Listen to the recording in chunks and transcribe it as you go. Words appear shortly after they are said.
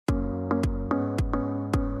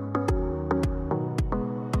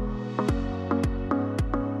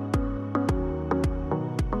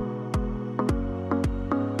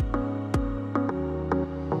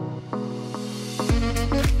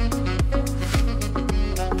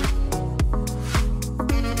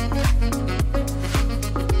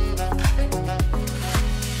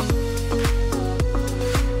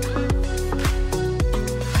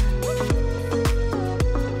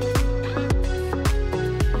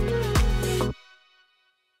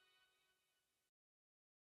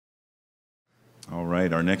All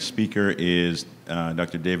right, our next speaker is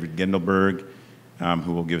Dr. David Gendelberg,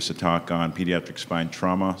 who will give us a talk on pediatric spine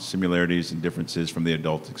trauma, similarities and differences from the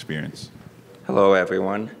adult experience. Hello,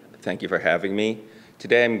 everyone. Thank you for having me.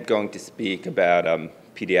 Today I'm going to speak about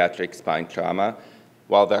pediatric spine trauma.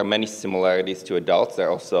 While there are many similarities to adults, there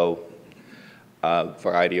are also a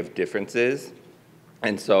variety of differences.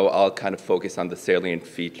 And so I'll kind of focus on the salient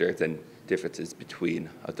features and differences between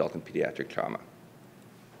adult and pediatric trauma.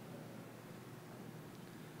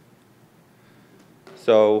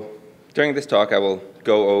 So during this talk, I will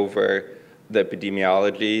go over the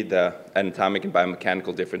epidemiology, the anatomic and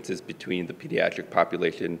biomechanical differences between the pediatric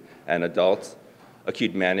population and adults,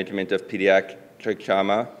 acute management of pediatric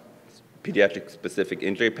trauma, pediatric-specific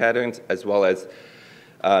injury patterns, as well as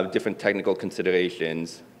different technical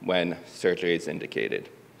considerations when surgery is indicated.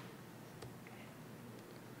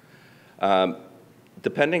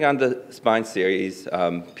 Depending on the spine series,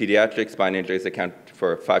 pediatric spine injuries account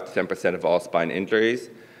for 5 to 10% of all spine injuries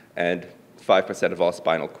and 5% of all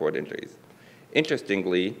spinal cord injuries.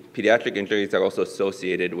 Interestingly, pediatric injuries are also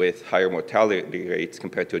associated with higher mortality rates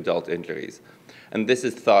compared to adult injuries. And this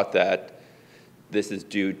is thought that this is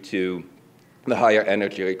due to the higher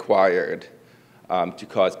energy required to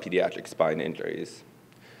cause pediatric spine injuries.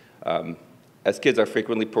 As kids are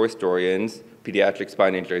frequently poor historians, pediatric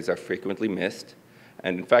spine injuries are frequently missed.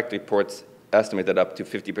 And in fact, reports estimate that up to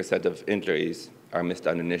 50% of injuries are missed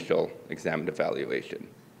on initial exam and evaluation.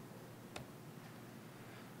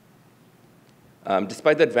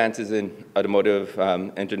 Despite the advances in automotive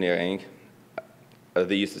engineering,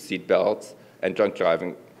 the use of seat belts, and drunk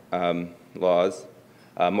driving laws,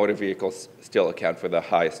 motor vehicles still account for the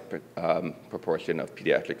highest proportion of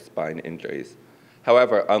pediatric spine injuries.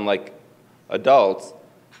 However, unlike adults,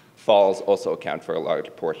 falls also account for a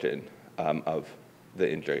large portion of the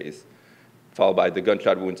injuries, followed by the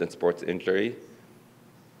gunshot wounds and sports injury.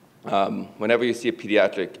 Whenever you see a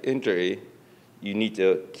pediatric injury, you need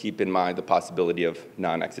to keep in mind the possibility of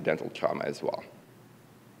non-accidental trauma as well.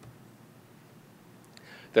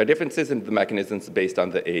 There are differences in the mechanisms based on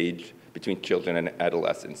the age between children and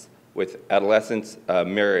adolescents, with adolescents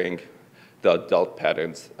mirroring the adult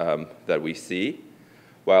patterns that we see,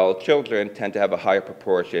 while children tend to have a higher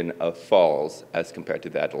proportion of falls as compared to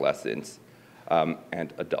the adolescents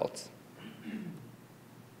and adults.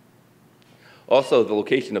 Also, the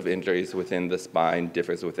location of injuries within the spine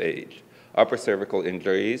differs with age. Upper cervical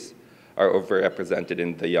injuries are overrepresented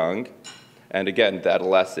in the young, and again, the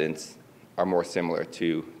adolescents are more similar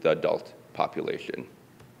to the adult population.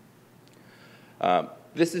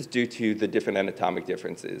 This is due to the different anatomic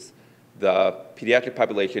differences. The pediatric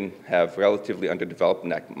population have relatively underdeveloped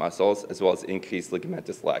neck muscles as well as increased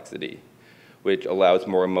ligamentous laxity, which allows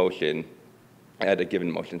more motion at a given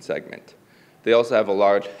motion segment. They also have a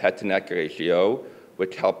large head-to-neck ratio,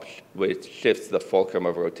 which shifts the fulcrum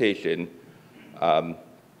of rotation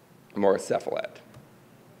more cephalad.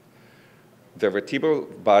 Their vertebral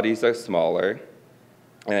bodies are smaller,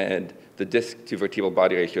 and the disc to vertebral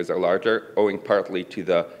body ratios are larger, owing partly to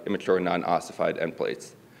the immature non-ossified end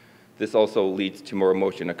plates. This also leads to more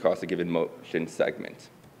motion across a given motion segment.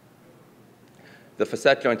 The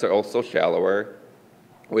facet joints are also shallower,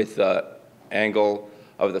 with the angle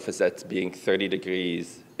of the facets being 30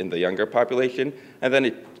 degrees in the younger population, and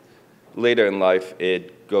then later in life,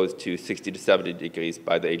 it goes to 60 to 70 degrees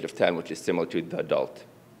by the age of 10, which is similar to the adult.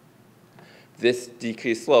 This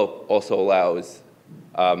decreased slope also allows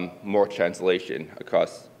more translation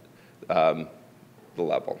across the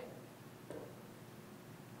level.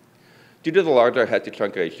 Due to the larger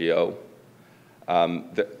head-to-trunk ratio,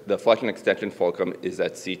 the flexion extension fulcrum is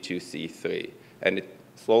at C2, C3, and it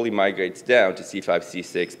slowly migrates down to C5,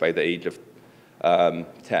 C6 by the age of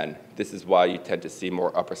 10. This is why you tend to see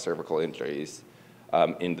more upper cervical injuries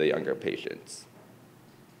in the younger patients.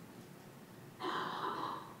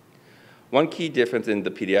 One key difference in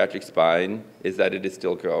the pediatric spine is that it is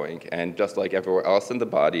still growing, and just like everywhere else in the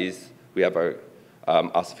bodies, we have our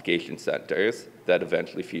ossification centers that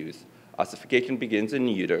eventually fuse. Ossification begins in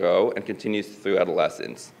utero and continues through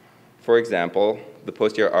adolescence. For example, the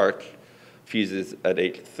posterior arch fuses at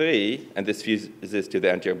age 3, and this fuses to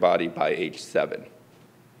the anterior body by age 7.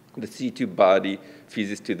 The C2 body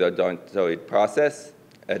fuses to the odontoid process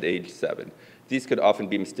at age 7. These could often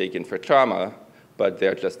be mistaken for trauma, but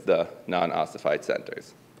they're just the non-ossified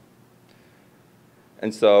centers.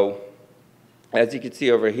 And so, as you can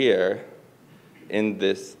see over here, in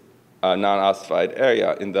this non-ossified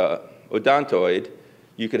area, in the odontoid,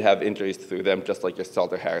 you could have injuries through them just like your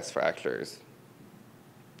Salter-Harris fractures.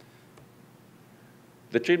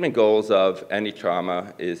 The treatment goals of any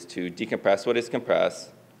trauma is to decompress what is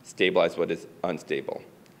compressed, stabilize what is unstable.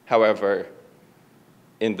 However,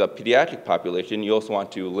 in the pediatric population, you also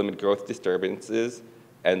want to limit growth disturbances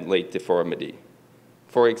and late deformity.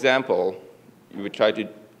 For example, you would try to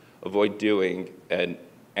avoid doing an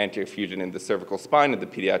anterior fusion in the cervical spine of the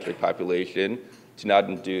pediatric population to not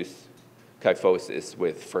induce kyphosis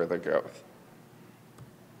with further growth.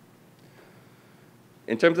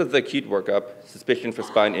 In terms of the acute workup, suspicion for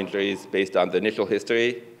spine injuries based on the initial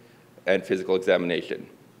history and physical examination.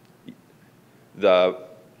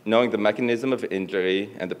 Knowing the mechanism of injury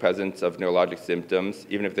and the presence of neurologic symptoms,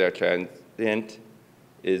 even if they are transient,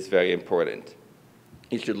 is very important.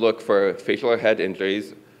 You should look for facial or head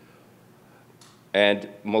injuries and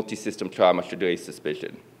multi-system trauma should raise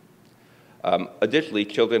suspicion. Additionally,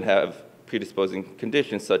 children have predisposing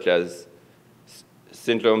conditions such as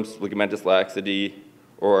syndromes, ligamentous laxity,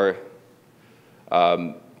 or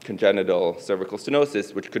congenital cervical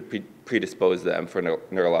stenosis, which could predispose them for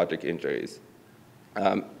neurologic injuries.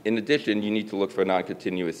 In addition, you need to look for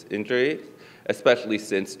non-continuous injury, especially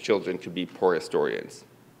since children could be poor historians.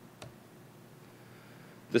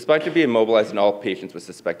 The spine should be immobilized in all patients with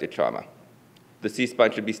suspected trauma. The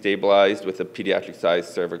C-spine should be stabilized with a pediatric-sized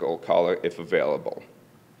cervical collar if available.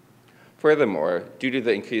 Furthermore, due to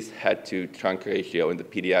the increased head-to-trunk ratio in the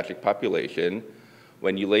pediatric population,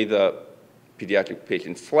 when you lay the pediatric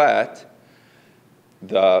patient flat,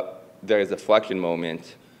 there is a flexion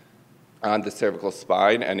moment on the cervical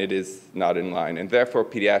spine, and it is not in line. And therefore,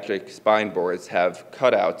 pediatric spine boards have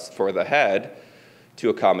cutouts for the head to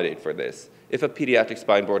accommodate for this. If a pediatric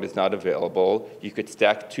spine board is not available, you could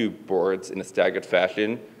stack two boards in a staggered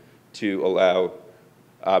fashion to allow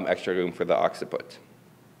extra room for the occiput.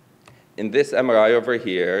 In this MRI over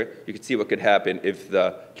here, you can see what could happen if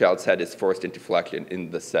the child's head is forced into flexion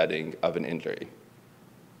in the setting of an injury.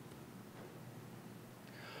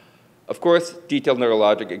 Of course, detailed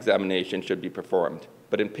neurologic examination should be performed,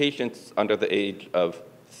 but in patients under the age of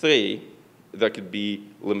 3, there could be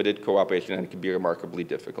limited cooperation and it could be remarkably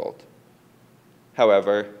difficult.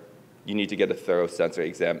 However, you need to get a thorough sensory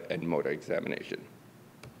exam and motor examination.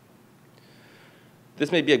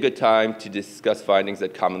 This may be a good time to discuss findings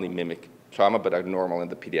that commonly mimic trauma but are normal in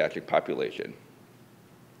the pediatric population.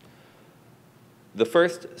 The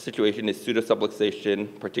first situation is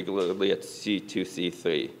pseudosubluxation, particularly at C2,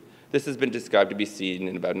 C3. This has been described to be seen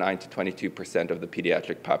in about 9 to 22% of the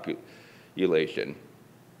pediatric population.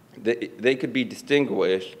 They could be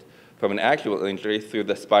distinguished from an actual injury through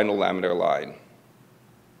the spinal laminar line.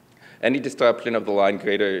 Any disruption of the line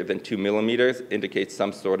greater than 2 millimeters indicates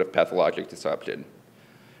some sort of pathologic disruption.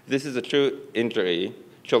 If this is a true injury,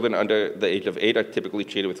 children under the age of 8 are typically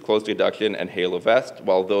treated with closed reduction and halo vest,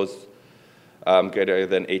 while those greater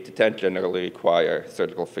than 8 to 10 generally require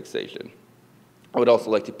surgical fixation. I would also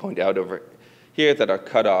like to point out over here that our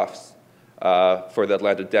cutoffs for the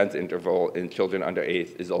Atlanta-Dens interval in children under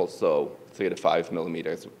 8 is also 3 to 5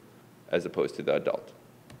 millimeters as opposed to the adult.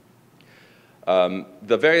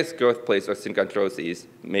 The various growth plates or synchondroses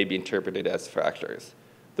may be interpreted as fractures.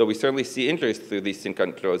 Though we certainly see injuries through these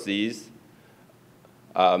synchondroses,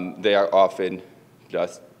 they are often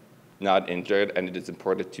just not injured, and it is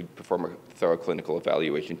important to perform a thorough clinical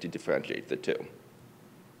evaluation to differentiate the two.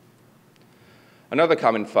 Another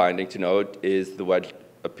common finding to note is the wedge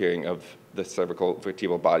appearing of the cervical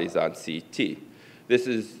vertebral bodies on CT. This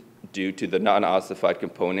is due to the non-ossified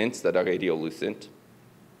components that are radiolucent.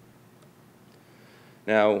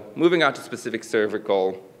 Now, moving on to specific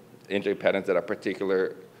cervical injury patterns that are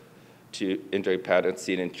particular to injury patterns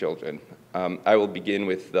seen in children. I will begin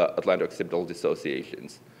with the atlanto-occipital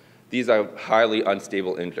dissociations. These are highly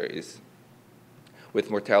unstable injuries with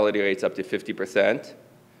mortality rates up to 50%,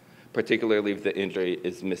 particularly if the injury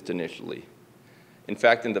is missed initially. In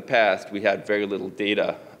fact, in the past, we had very little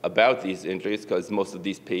data about these injuries because most of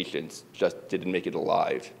these patients just didn't make it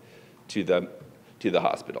alive to the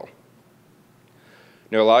hospital.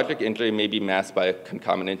 Neurologic injury may be masked by a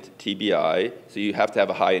concomitant TBI, so you have to have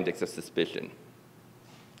a high index of suspicion.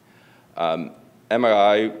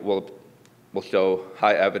 MRI will show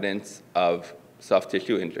high evidence of soft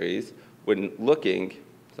tissue injuries. When looking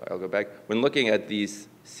at these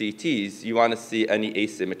CTs, you want to see any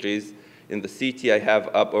asymmetries. In the CT I have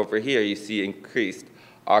up over here, you see increased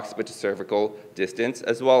occiput to cervical distance,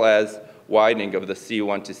 as well as widening of the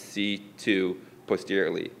C1 to C2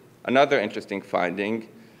 posteriorly. Another interesting finding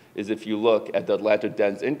is if you look at the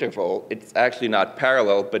Atlanta-Dens interval, it's actually not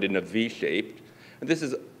parallel, but in a V shape. And this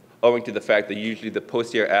is owing to the fact that usually the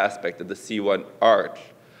posterior aspect of the C1 arch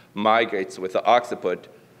migrates with the occiput,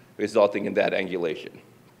 resulting in that angulation.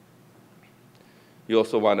 You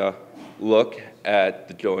also want to look at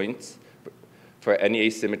the joints, for any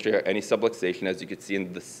asymmetry or any subluxation, as you can see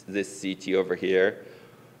in this CT over here,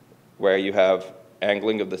 where you have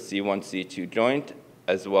angling of the C1, C2 joint,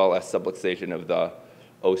 as well as subluxation of the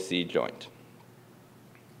OC joint.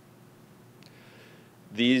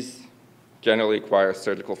 These generally require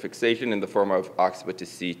surgical fixation in the form of occiput to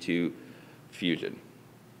C2 fusion.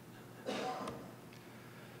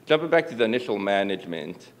 Jumping back to the initial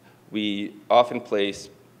management, we often place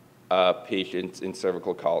patients in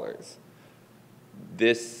cervical collars.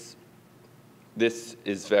 This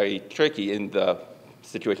is very tricky in the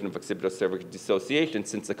situation of occipital-cervical dissociation,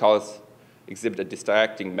 since the collars exhibit a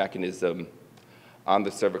distracting mechanism on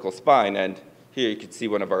the cervical spine. And here you can see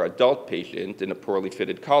one of our adult patients in a poorly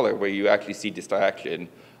fitted collar where you actually see distraction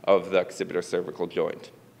of the occipital-cervical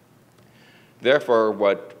joint. Therefore,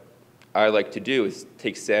 what I like to do is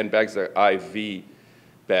take sandbags or IV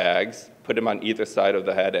bags, put them on either side of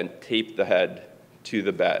the head, and tape the head to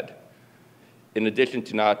the bed. In addition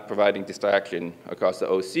to not providing distraction across the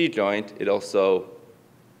OC joint, it also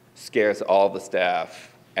scares all the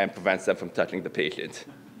staff and prevents them from touching the patient.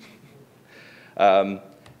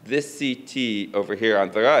 This CT over here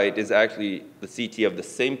on the right is actually the CT of the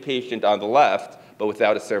same patient on the left, but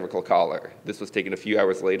without a cervical collar. This was taken a few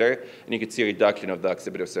hours later, and you can see a reduction of the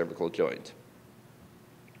occipital-cervical joint.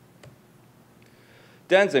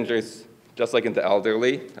 Dens injuries, just like in the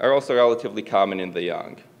elderly, are also relatively common in the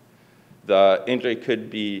young. The injury could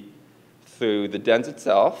be through the dens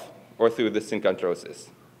itself or through the synchondrosis.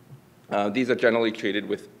 These are generally treated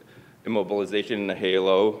with immobilization in a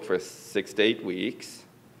halo for 6 to 8 weeks,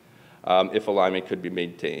 if alignment could be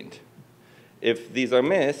maintained. If these are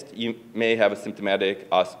missed, you may have a symptomatic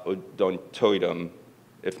os odontoidum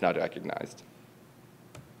if not recognized.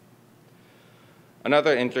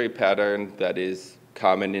 Another injury pattern that is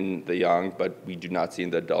common in the young, but we do not see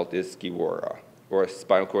in the adult, is skiwara, or a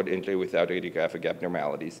spinal cord injury without radiographic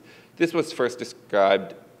abnormalities. This was first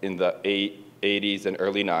described in the 80s and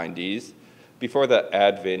early 90s, before the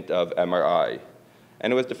advent of MRI.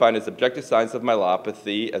 And it was defined as objective signs of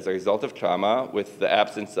myelopathy as a result of trauma with the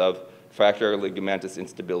absence of fracture or ligamentous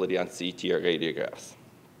instability on CT or radiographs.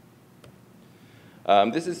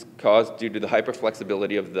 This is caused due to the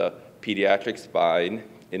hyperflexibility of the pediatric spine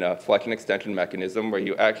in a flexion extension mechanism where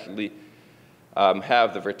you actually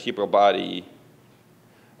have the vertebral body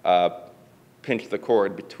pinch the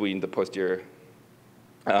cord between the posterior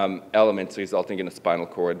elements, resulting in a spinal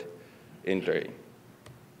cord injury.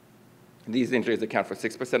 These injuries account for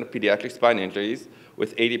 6% of pediatric spine injuries,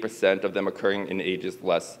 with 80% of them occurring in ages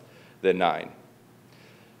less than 9.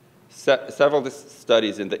 Several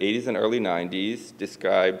studies in the 80s and early 90s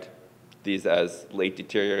described these as late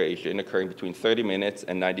deterioration occurring between 30 minutes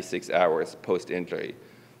and 96 hours post-injury.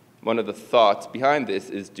 One of the thoughts behind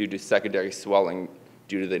this is due to secondary swelling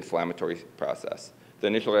due to the inflammatory process. The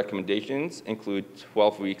initial recommendations include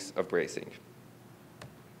 12 weeks of bracing.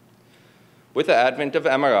 With the advent of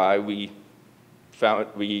MRI,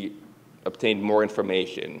 we obtained more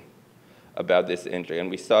information about this injury, and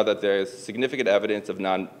we saw that there is significant evidence of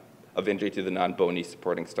injury to the non-bony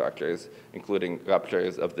supporting structures, including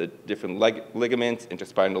ruptures of the different ligaments,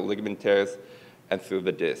 interspinal ligament tears, and through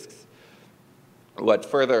the discs. What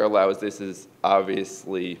further allows this is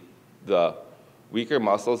obviously the weaker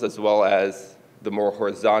muscles as well as the more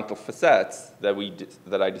horizontal facets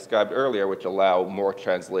that I described earlier, which allow more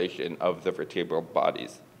translation of the vertebral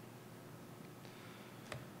bodies.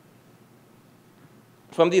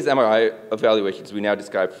 From these MRI evaluations, we now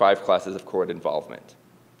describe 5 classes of cord involvement.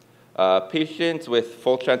 Patients with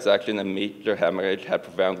full transection and major hemorrhage had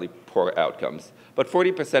profoundly poor outcomes, but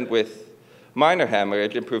 40% with minor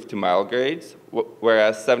hemorrhage improved to mild grades,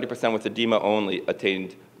 whereas 70% with edema only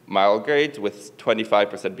attained mild grades, with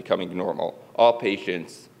 25% becoming normal. All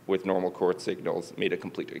patients with normal cord signals made a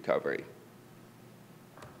complete recovery.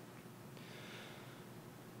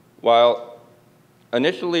 While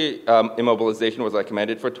initially immobilization was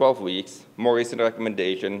recommended for 12 weeks, more recent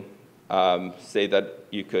recommendations say that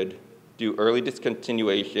you could do early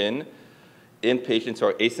discontinuation in patients who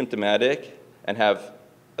are asymptomatic and have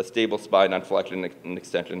a stable spine on flexion and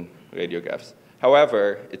extension radiographs.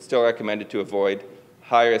 However, it's still recommended to avoid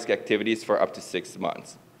high-risk activities for up to 6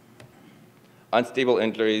 months. Unstable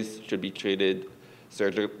injuries should be treated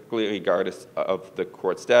surgically regardless of the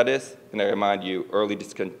cord status, and I remind you, early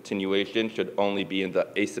discontinuation should only be in the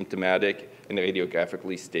asymptomatic and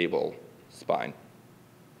radiographically stable spine.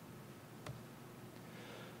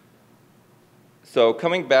 So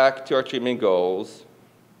coming back to our treatment goals,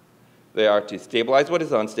 they are to stabilize what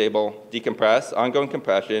is unstable, decompress ongoing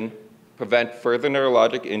compression, prevent further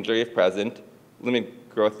neurologic injury if present, limit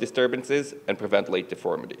growth disturbances, and prevent late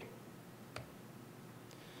deformity.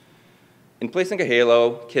 In placing a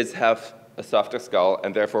halo, kids have a softer skull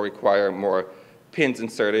and therefore require more pins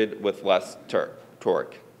inserted with less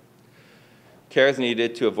torque. Care is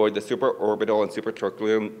needed to avoid the supraorbital and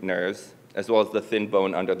supratrochlear nerves, as well as the thin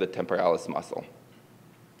bone under the temporalis muscle.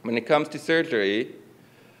 When it comes to surgery,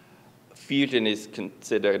 fusion is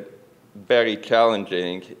considered very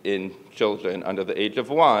challenging in children under the age of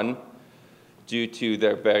 1 due to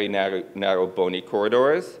their very narrow bony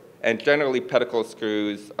corridors, and generally pedicle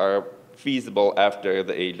screws are feasible after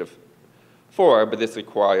the age of 4, but this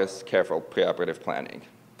requires careful preoperative planning.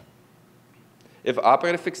 If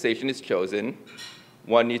operative fixation is chosen,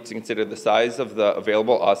 one needs to consider the size of the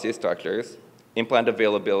available osseous structures, implant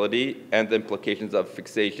availability, and the implications of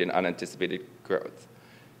fixation on anticipated growth.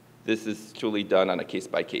 This is truly done on a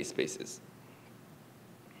case-by-case basis.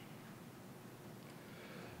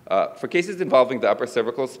 For cases involving the upper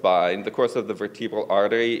cervical spine, the course of the vertebral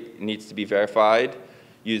artery needs to be verified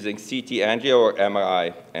using CT angio or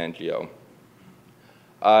MRI angio.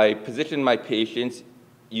 I position my patients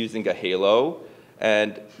using a halo,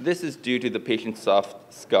 and this is due to the patient's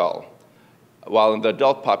soft skull. While in the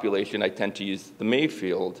adult population, I tend to use the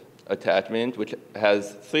Mayfield attachment, which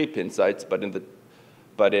has 3 pin sites, but in the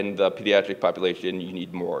pediatric population, you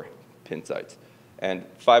need more pin sites. And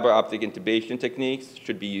fiber optic intubation techniques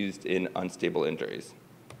should be used in unstable injuries.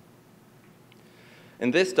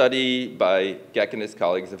 In this study by Geck and his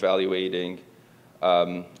colleagues evaluating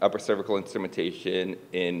upper cervical instrumentation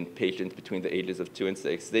in patients between the ages of 2 and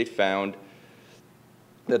 6, they found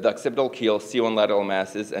that the occipital keel, C1 lateral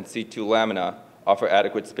masses, and C2 lamina offer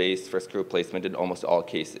adequate space for screw placement in almost all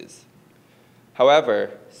cases.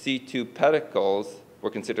 However, C2 pedicles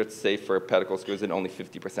were considered safe for pedicle screws in only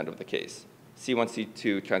 50% of the case. C1,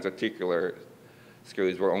 C2 transarticular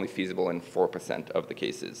screws were only feasible in 4% of the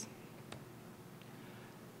cases.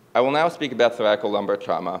 I will now speak about thoracolumbar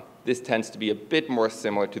trauma. This tends to be a bit more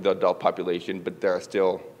similar to the adult population, but there are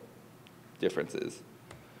still differences.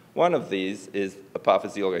 One of these is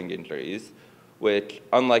apophyseal ring injuries, which,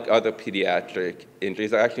 unlike other pediatric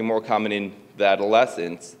injuries, are actually more common in the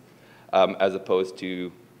adolescents as opposed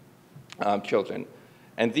to children.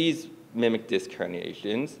 And these mimic disc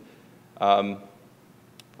herniations.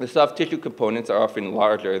 The soft tissue components are often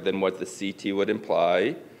larger than what the CT would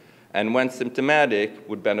imply, and when symptomatic,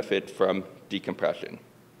 would benefit from decompression.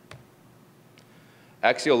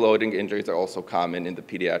 Axial loading injuries are also common in the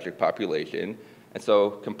pediatric population, and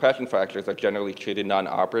so compression fractures are generally treated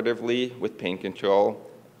non-operatively with pain control,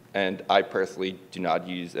 and I personally do not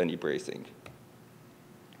use any bracing.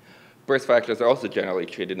 Burst fractures are also generally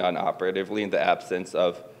treated non-operatively in the absence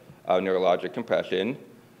of neurologic compression.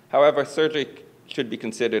 However, surgery should be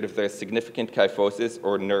considered if there's significant kyphosis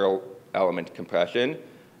or neural element compression,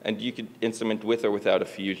 and you could instrument with or without a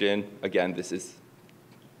fusion. Again, this is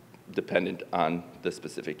dependent on the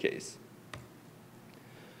specific case.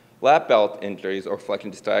 Lap belt injuries or flexion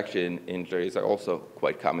distraction injuries are also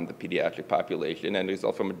quite common in the pediatric population and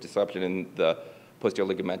result from a disruption in the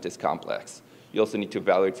posterior ligamentous complex. You also need to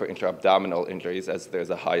evaluate for intra-abdominal injuries as there's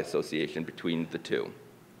a high association between the two.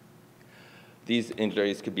 These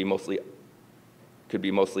injuries could be mostly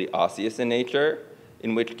osseous in nature,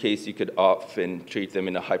 in which case you could often treat them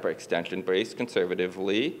in a hyperextension brace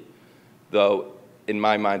conservatively, though in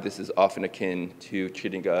my mind this is often akin to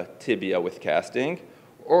treating a tibia with casting,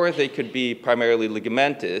 or they could be primarily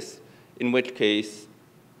ligamentous, in which case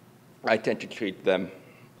I tend to treat them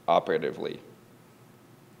operatively.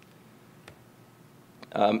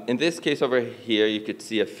 In this case over here, you could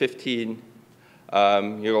see a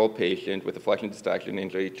 15-year-old patient with a flexion distraction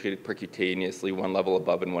injury treated percutaneously, 1 level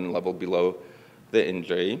above and 1 level below the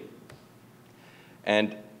injury.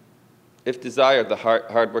 And if desired, the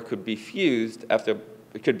hardware could be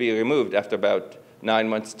removed after about 9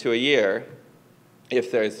 months to a year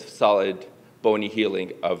if there's solid bony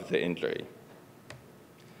healing of the injury.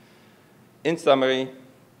 In summary,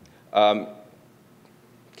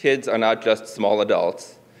 kids are not just small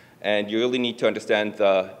adults, and you really need to understand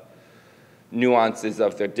the nuances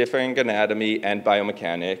of their differing anatomy and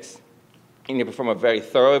biomechanics. You need to perform a very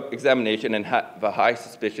thorough examination and have a high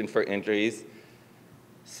suspicion for injuries,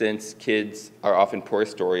 since kids are often poor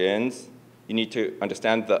historians. You need to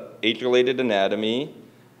understand the age-related anatomy,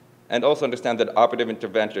 and also understand that operative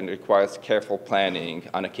intervention requires careful planning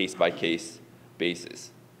on a case-by-case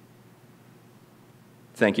basis.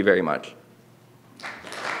 Thank you very much.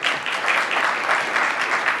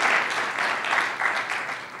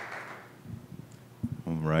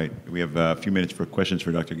 All right, we have a few minutes for questions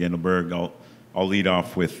for Dr. Gendelberg. I'll lead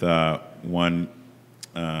off with one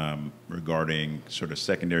regarding sort of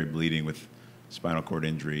secondary bleeding with spinal cord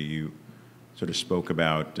injury. You sort of spoke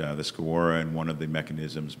about the scora and one of the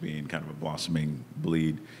mechanisms being kind of a blossoming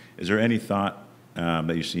bleed. Is there any thought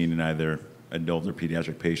that you've seen in either adult or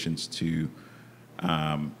pediatric patients to,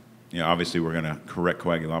 obviously we're going to correct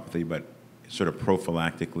coagulopathy, but sort of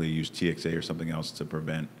prophylactically use TXA or something else to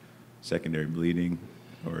prevent secondary bleeding?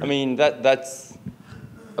 Or? I mean, that's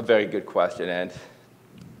a very good question, and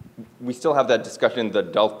we still have that discussion in the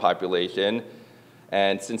adult population,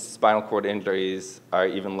 and since spinal cord injuries are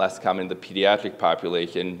even less common in the pediatric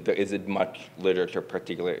population, there isn't much literature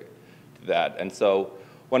particular to that. And so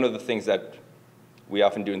one of the things that we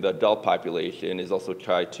often do in the adult population is also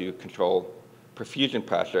try to control perfusion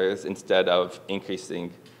pressures instead of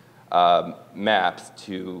increasing MAPs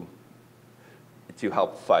to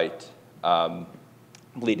help fight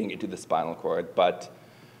bleeding into the spinal cord. But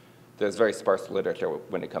there's very sparse literature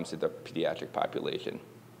when it comes to the pediatric population.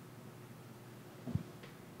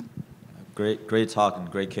 Great talk and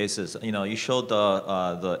great cases. You showed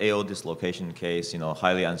the AO dislocation case.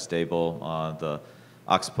 Highly unstable. The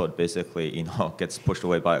occiput basically, gets pushed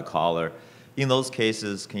away by a collar. In those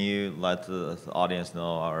cases, can you let the audience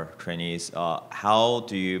know, our trainees, how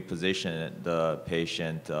do you position the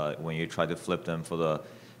patient when you try to flip them for the,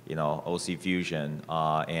 OC fusion,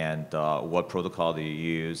 and what protocol do you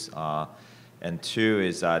use? And two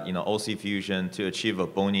is that, OC fusion to achieve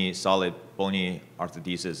a solid bony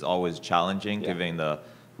arthrodesis is always challenging, given the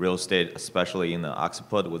real estate, especially in the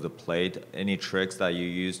occiput with the plate. Any tricks that you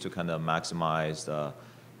use to kind of maximize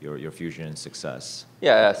your fusion success?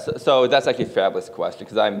 Yeah, so that's actually a fabulous question,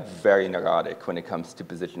 because I'm very neurotic when it comes to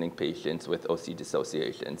positioning patients with OC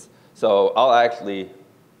dissociations. So I'll actually,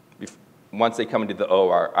 once they come into the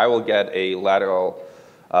OR, I will get a lateral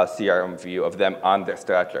CRM view of them on their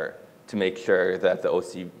stretcher to make sure that the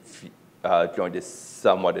OC joint is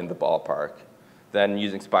somewhat in the ballpark. Then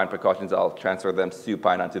using spine precautions, I'll transfer them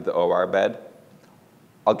supine onto the OR bed.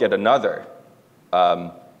 I'll get another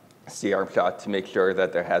CRM shot to make sure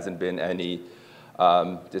that there hasn't been any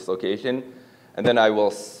dislocation. And then I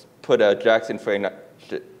will put a Jackson frame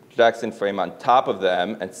on top of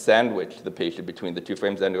them and sandwich the patient between the two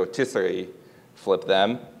frames and rotisserie flip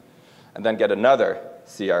them, and then get another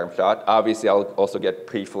CRM shot. Obviously, I'll also get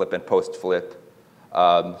pre-flip and post-flip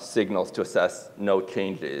signals to assess no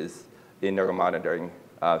changes in neuromonitoring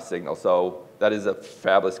signals. So that is a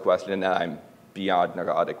fabulous question, and I'm beyond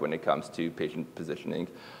neurotic when it comes to patient positioning.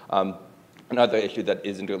 Another issue that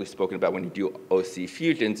isn't really spoken about when you do OC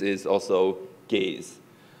fusions is also gaze.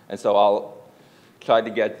 And so I'll try to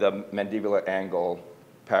get the mandibular angle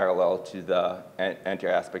parallel to the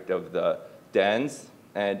anterior aspect of the dens,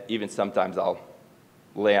 and even sometimes I'll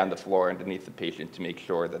lay on the floor underneath the patient to make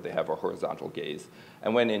sure that they have a horizontal gaze.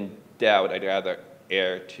 And when in doubt, I'd rather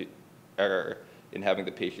err in having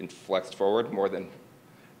the patient flexed forward more than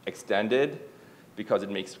extended, because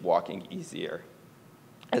it makes walking easier.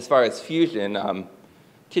 As far as fusion,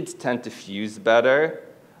 kids tend to fuse better,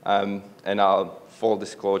 and full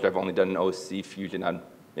disclosure, I've only done an OC fusion on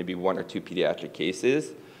maybe 1 or 2 pediatric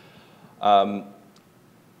cases.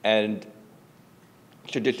 And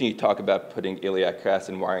traditionally, you talk about putting iliac crest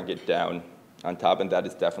and wiring it down on top, and that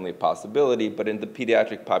is definitely a possibility. But in the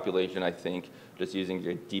pediatric population, I think just using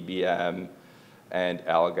your DBM and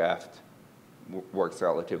allograft works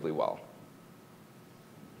relatively well.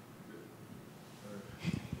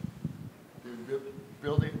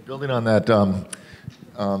 Building on that,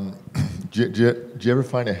 do you ever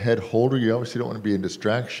find a head holder? You obviously don't want to be a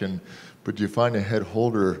distraction, but do you find a head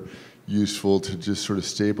holder useful to just sort of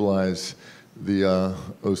stabilize the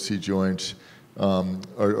OC joint,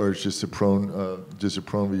 or is just a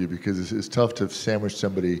prone view? Because it's tough to sandwich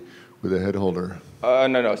somebody with a head holder.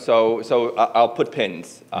 No. So I'll put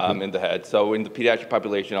pins in the head. So in the pediatric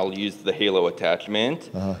population, I'll use the halo attachment.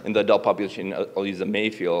 In the adult population, I'll use a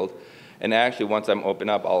Mayfield. And actually, once I'm open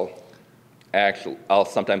up, I'll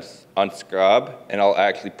sometimes unscrub, and I'll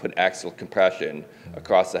actually put axial compression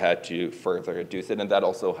across the head to further reduce it. And that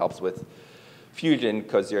also helps with fusion,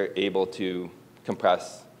 because you're able to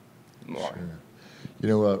compress more.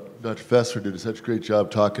 Sure. Dr. Fessler did such a great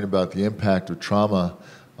job talking about the impact of trauma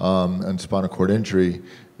and spinal cord injury,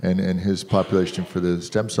 and his population for the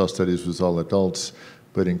stem cell studies was all adults.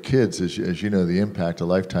 But in kids, as you know, the impact, a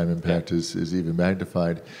lifetime impact, is even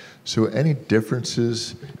magnified. So any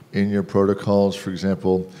differences in your protocols, for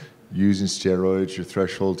example, using steroids, your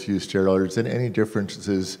threshold to use steroids, and any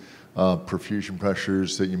differences, perfusion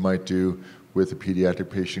pressures that you might do with a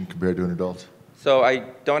pediatric patient compared to an adult? So I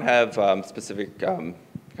don't have specific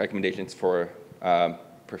recommendations for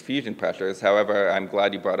perfusion pressures. However, I'm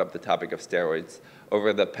glad you brought up the topic of steroids.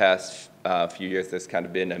 over the past few years, there's kind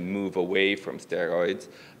of been a move away from steroids,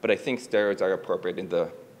 but I think steroids are appropriate in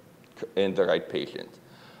the right patient.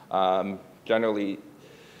 Generally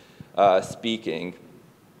speaking,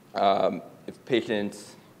 if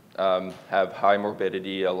patients have high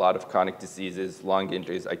morbidity, a lot of chronic diseases, lung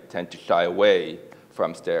injuries, I tend to shy away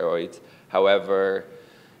from steroids. However,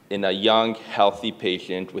 in a young, healthy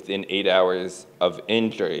patient within 8 hours of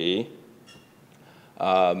injury,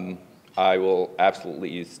 I will absolutely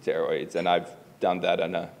use steroids, and I've done that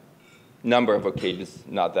on a number of occasions,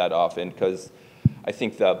 not that often, because I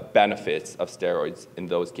think the benefits of steroids in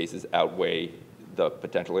those cases outweigh the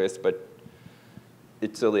potential risk, but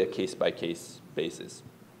it's really a case-by-case basis.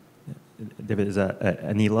 David, is that at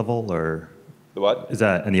any level, or? The what? Is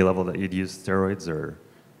that at any level that you'd use steroids, or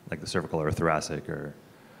like the cervical or thoracic, or?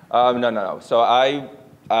 No. So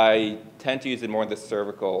I tend to use it more in the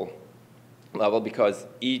cervical level because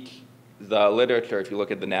the literature, if you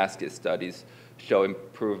look at the NASCIS studies, show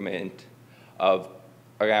improvement of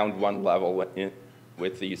around 1 level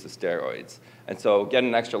with the use of steroids. And so getting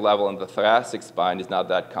an extra level in the thoracic spine is not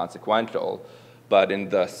that consequential, but in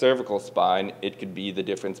the cervical spine, it could be the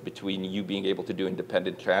difference between you being able to do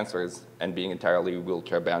independent transfers and being entirely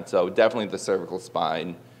wheelchair bound. So definitely the cervical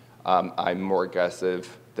spine, I'm more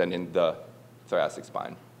aggressive than in the thoracic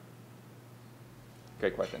spine.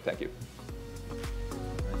 Great question, thank you.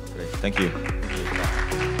 Great, thank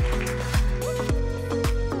you.